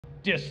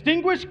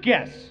Distinguished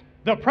guests,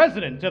 the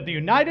President of the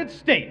United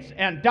States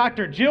and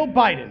Dr. Jill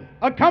Biden,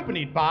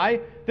 accompanied by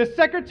the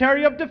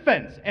Secretary of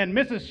Defense and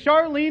Mrs.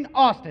 Charlene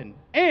Austin,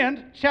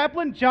 and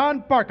Chaplain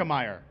John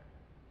Barkemeyer.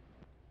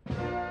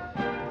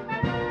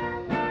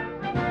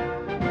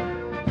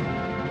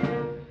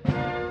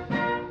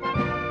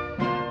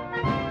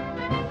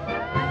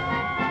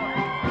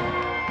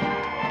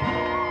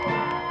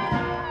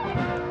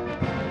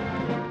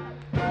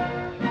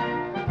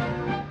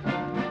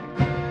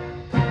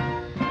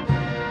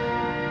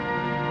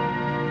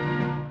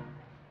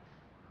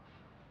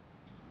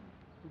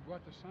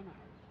 Brought the sun out.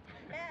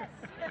 Yes.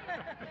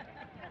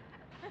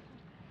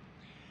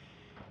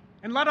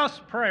 And let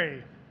us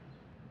pray.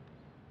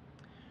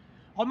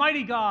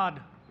 Almighty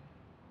God,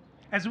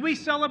 as we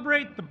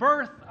celebrate the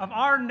birth of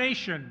our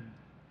nation,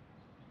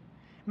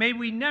 may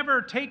we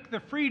never take the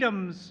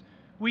freedoms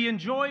we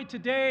enjoy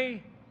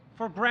today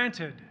for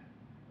granted.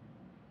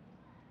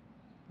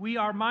 We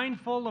are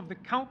mindful of the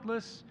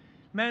countless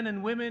men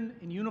and women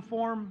in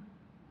uniform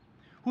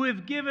who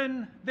have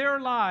given their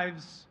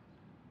lives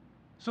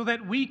so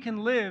that we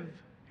can live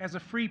as a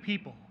free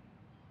people.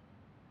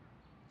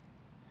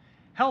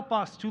 Help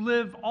us to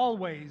live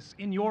always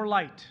in your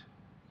light,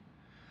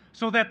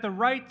 so that the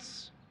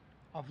rights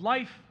of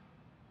life,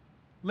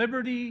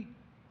 liberty,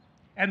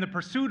 and the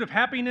pursuit of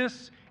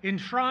happiness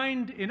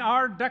enshrined in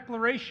our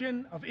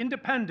Declaration of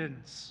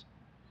Independence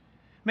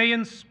may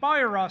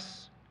inspire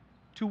us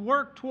to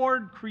work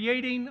toward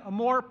creating a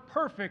more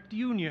perfect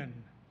union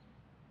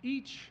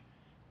each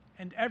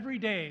and every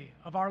day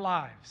of our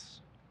lives.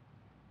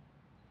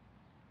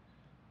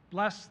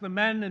 Bless the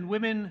men and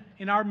women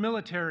in our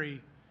military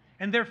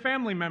and their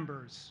family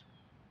members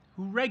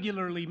who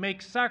regularly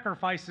make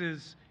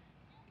sacrifices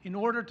in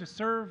order to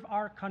serve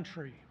our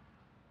country.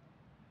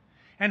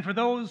 And for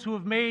those who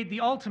have made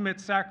the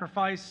ultimate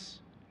sacrifice,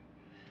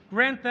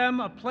 grant them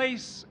a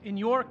place in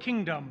your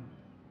kingdom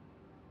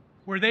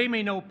where they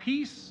may know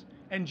peace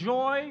and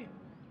joy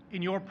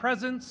in your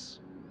presence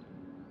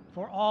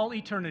for all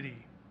eternity.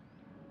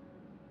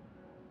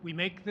 We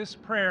make this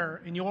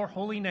prayer in your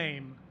holy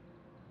name.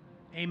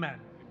 Amen.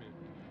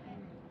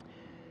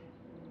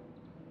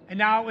 And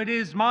now it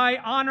is my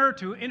honor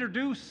to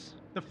introduce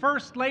the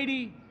First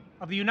Lady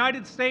of the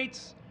United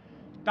States,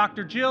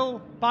 Dr.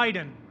 Jill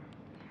Biden.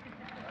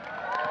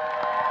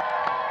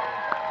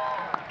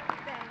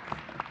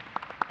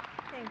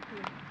 Thank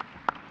you.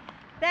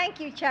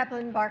 Thank you,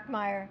 Chaplain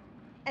Barkemeyer.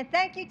 And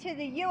thank you to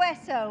the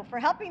USO for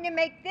helping to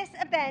make this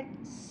event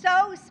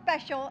so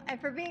special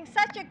and for being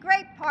such a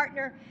great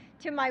partner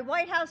to my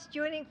White House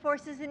Joining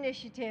Forces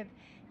initiative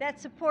that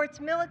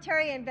supports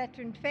military and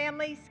veteran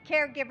families,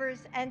 caregivers,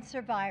 and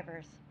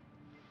survivors.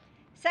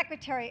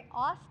 Secretary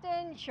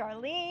Austin,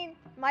 Charlene,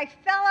 my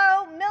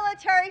fellow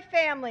military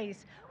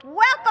families,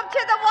 welcome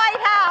to the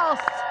White House.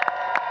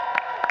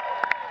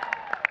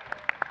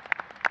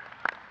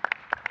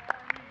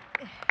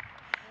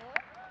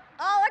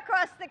 All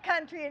across the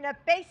country and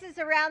at bases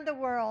around the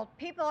world,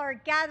 people are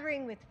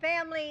gathering with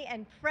family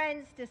and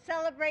friends to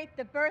celebrate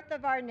the birth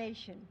of our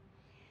nation.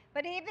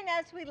 But even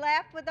as we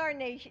laugh with our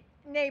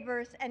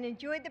neighbors and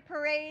enjoy the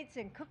parades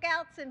and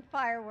cookouts and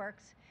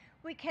fireworks,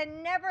 we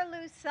can never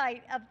lose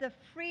sight of the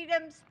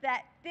freedoms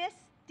that this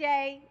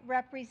day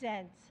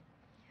represents,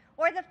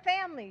 or the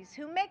families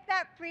who make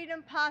that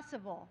freedom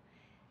possible.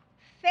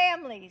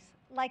 Families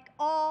like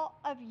all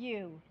of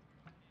you.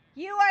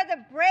 You are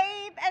the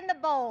brave and the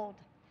bold,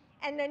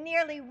 and the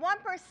nearly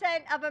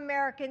 1% of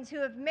Americans who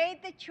have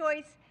made the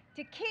choice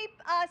to keep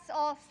us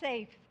all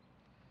safe.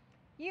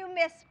 You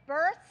miss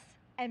births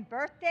and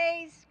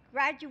birthdays,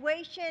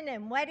 graduation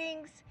and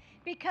weddings,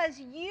 because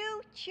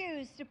you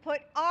choose to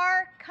put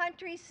our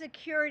country's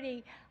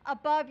security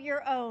above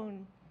your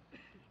own.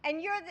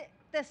 And you're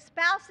the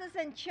spouses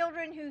and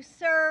children who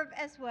serve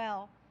as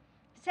well,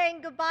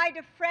 saying goodbye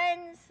to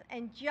friends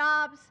and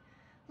jobs,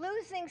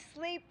 losing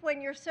sleep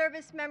when your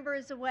service member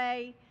is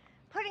away,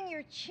 putting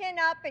your chin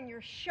up and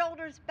your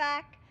shoulders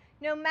back,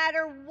 no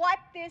matter what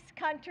this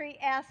country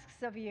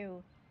asks of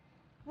you.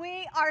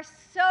 We are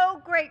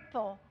so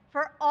grateful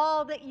for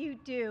all that you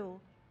do.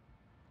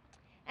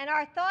 And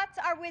our thoughts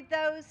are with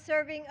those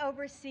serving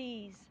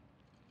overseas.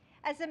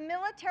 As a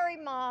military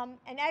mom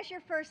and as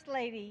your First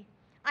Lady,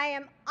 I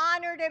am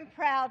honored and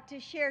proud to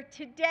share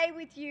today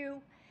with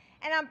you,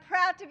 and I'm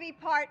proud to be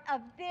part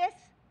of this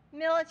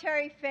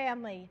military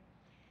family.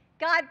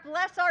 God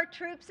bless our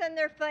troops and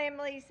their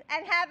families,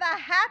 and have a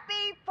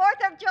happy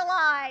 4th of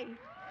July.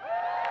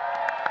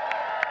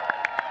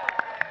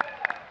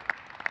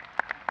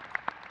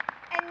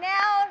 And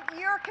now,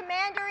 your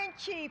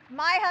Commander-in-Chief,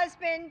 my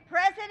husband,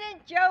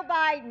 President Joe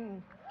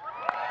Biden.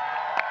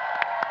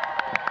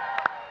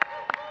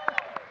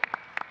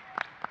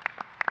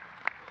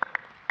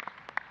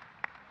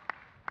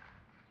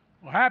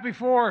 Well, happy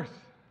 4th.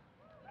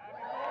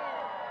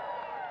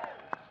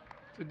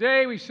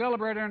 Today we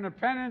celebrate our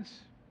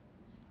independence,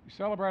 we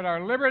celebrate our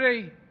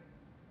liberty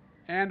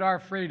and our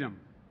freedom.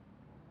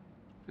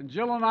 And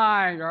Jill and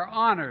I are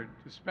honored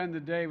to spend the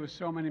day with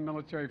so many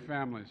military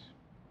families.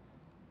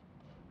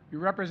 You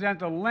represent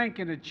the link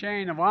in the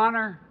chain of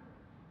honor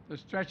that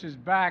stretches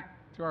back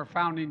to our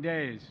founding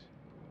days.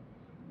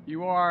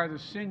 You are the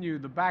sinew,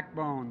 the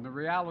backbone, the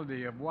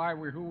reality of why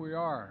we're who we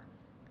are.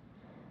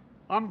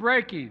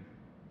 Unbreaking,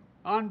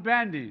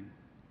 unbending,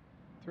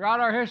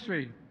 throughout our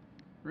history,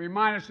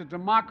 remind us that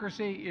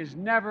democracy is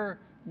never,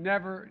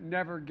 never,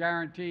 never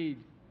guaranteed.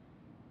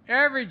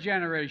 Every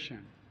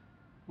generation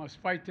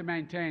must fight to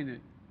maintain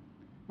it.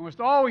 We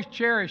must always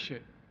cherish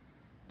it,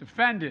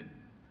 defend it,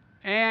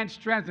 and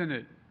strengthen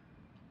it.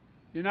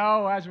 You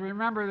know, as we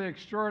remember the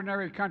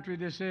extraordinary country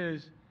this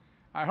is,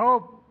 I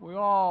hope we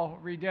all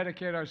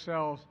rededicate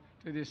ourselves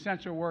to the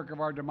essential work of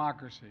our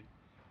democracy,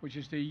 which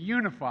is to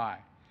unify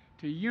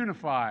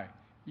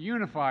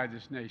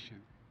this nation,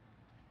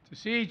 to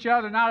see each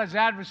other not as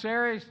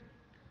adversaries,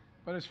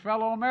 but as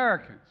fellow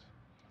Americans.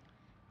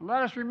 And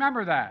let us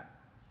remember that.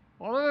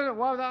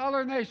 While the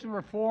other nations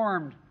were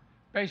formed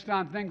based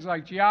on things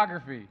like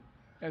geography,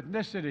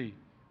 ethnicity,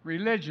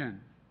 religion,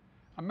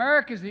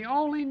 America is the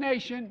only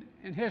nation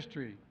in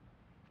history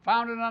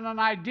founded on an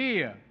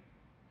idea,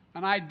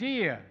 and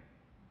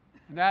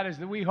that is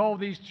that we hold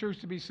these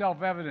truths to be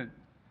self-evident,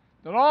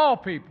 that all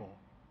people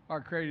are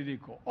created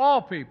equal,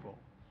 all people,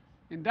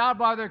 endowed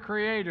by their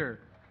Creator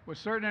with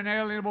certain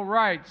inalienable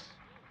rights.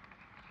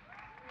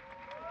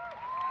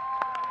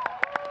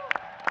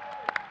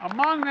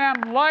 Among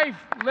them, life,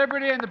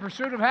 liberty, and the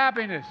pursuit of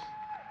happiness.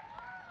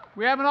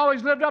 We haven't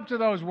always lived up to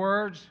those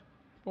words,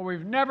 but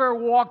we've never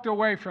walked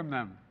away from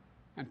them.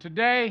 And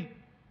today,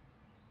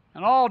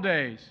 and all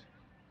days,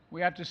 we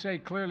have to say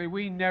clearly,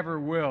 we never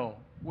will.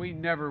 We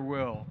never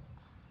will.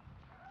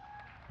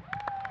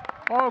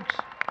 Folks,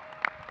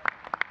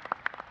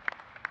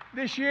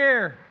 this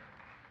year,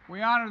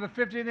 we honor the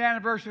 50th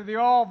anniversary of the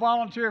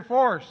all-volunteer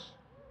force.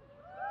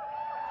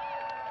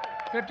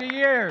 50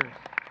 years.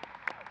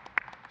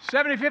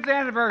 75th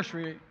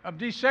anniversary of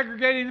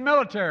desegregating the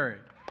military.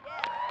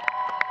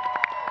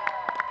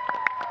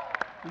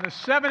 And the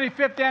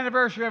 75th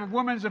anniversary of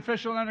women's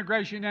official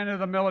integration into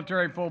the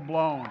military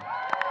full-blown.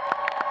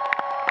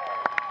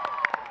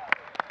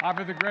 I've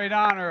had the great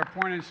honor of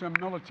appointing some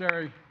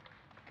military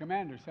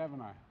commanders, haven't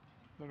I,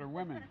 that are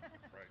women.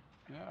 Right.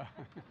 Yeah.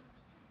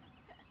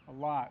 A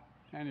lot.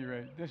 At any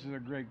rate, this is a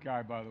great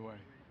guy, by the way.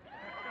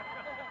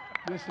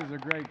 This is a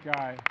great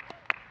guy.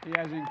 He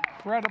has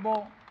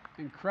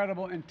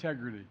incredible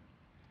integrity.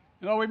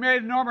 You know, we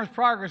made enormous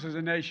progress as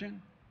a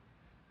nation,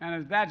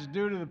 and that's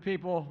due to the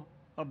people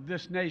of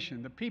this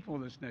nation, the people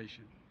of this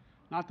nation,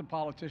 not the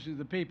politicians,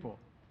 the people.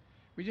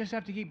 We just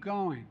have to keep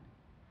going.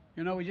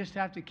 You know, we just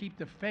have to keep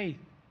the faith,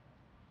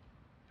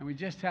 and we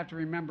just have to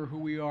remember who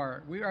we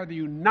are. We are the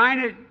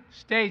United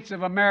States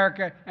of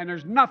America, and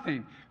there's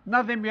nothing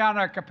beyond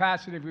our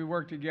capacity if we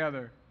work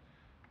together.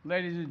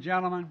 Ladies and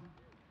gentlemen,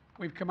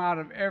 we've come out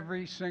of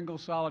every single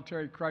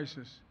solitary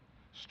crisis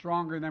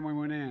stronger than we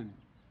went in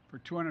for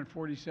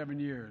 247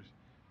 years.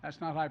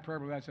 That's not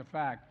hyperbole, that's a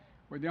fact.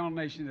 We're the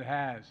only nation that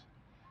has.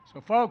 So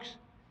folks,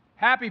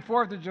 happy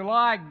 4th of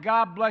July.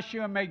 God bless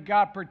you, and may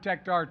God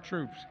protect our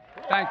troops.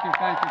 Thank you,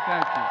 thank you,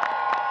 thank you.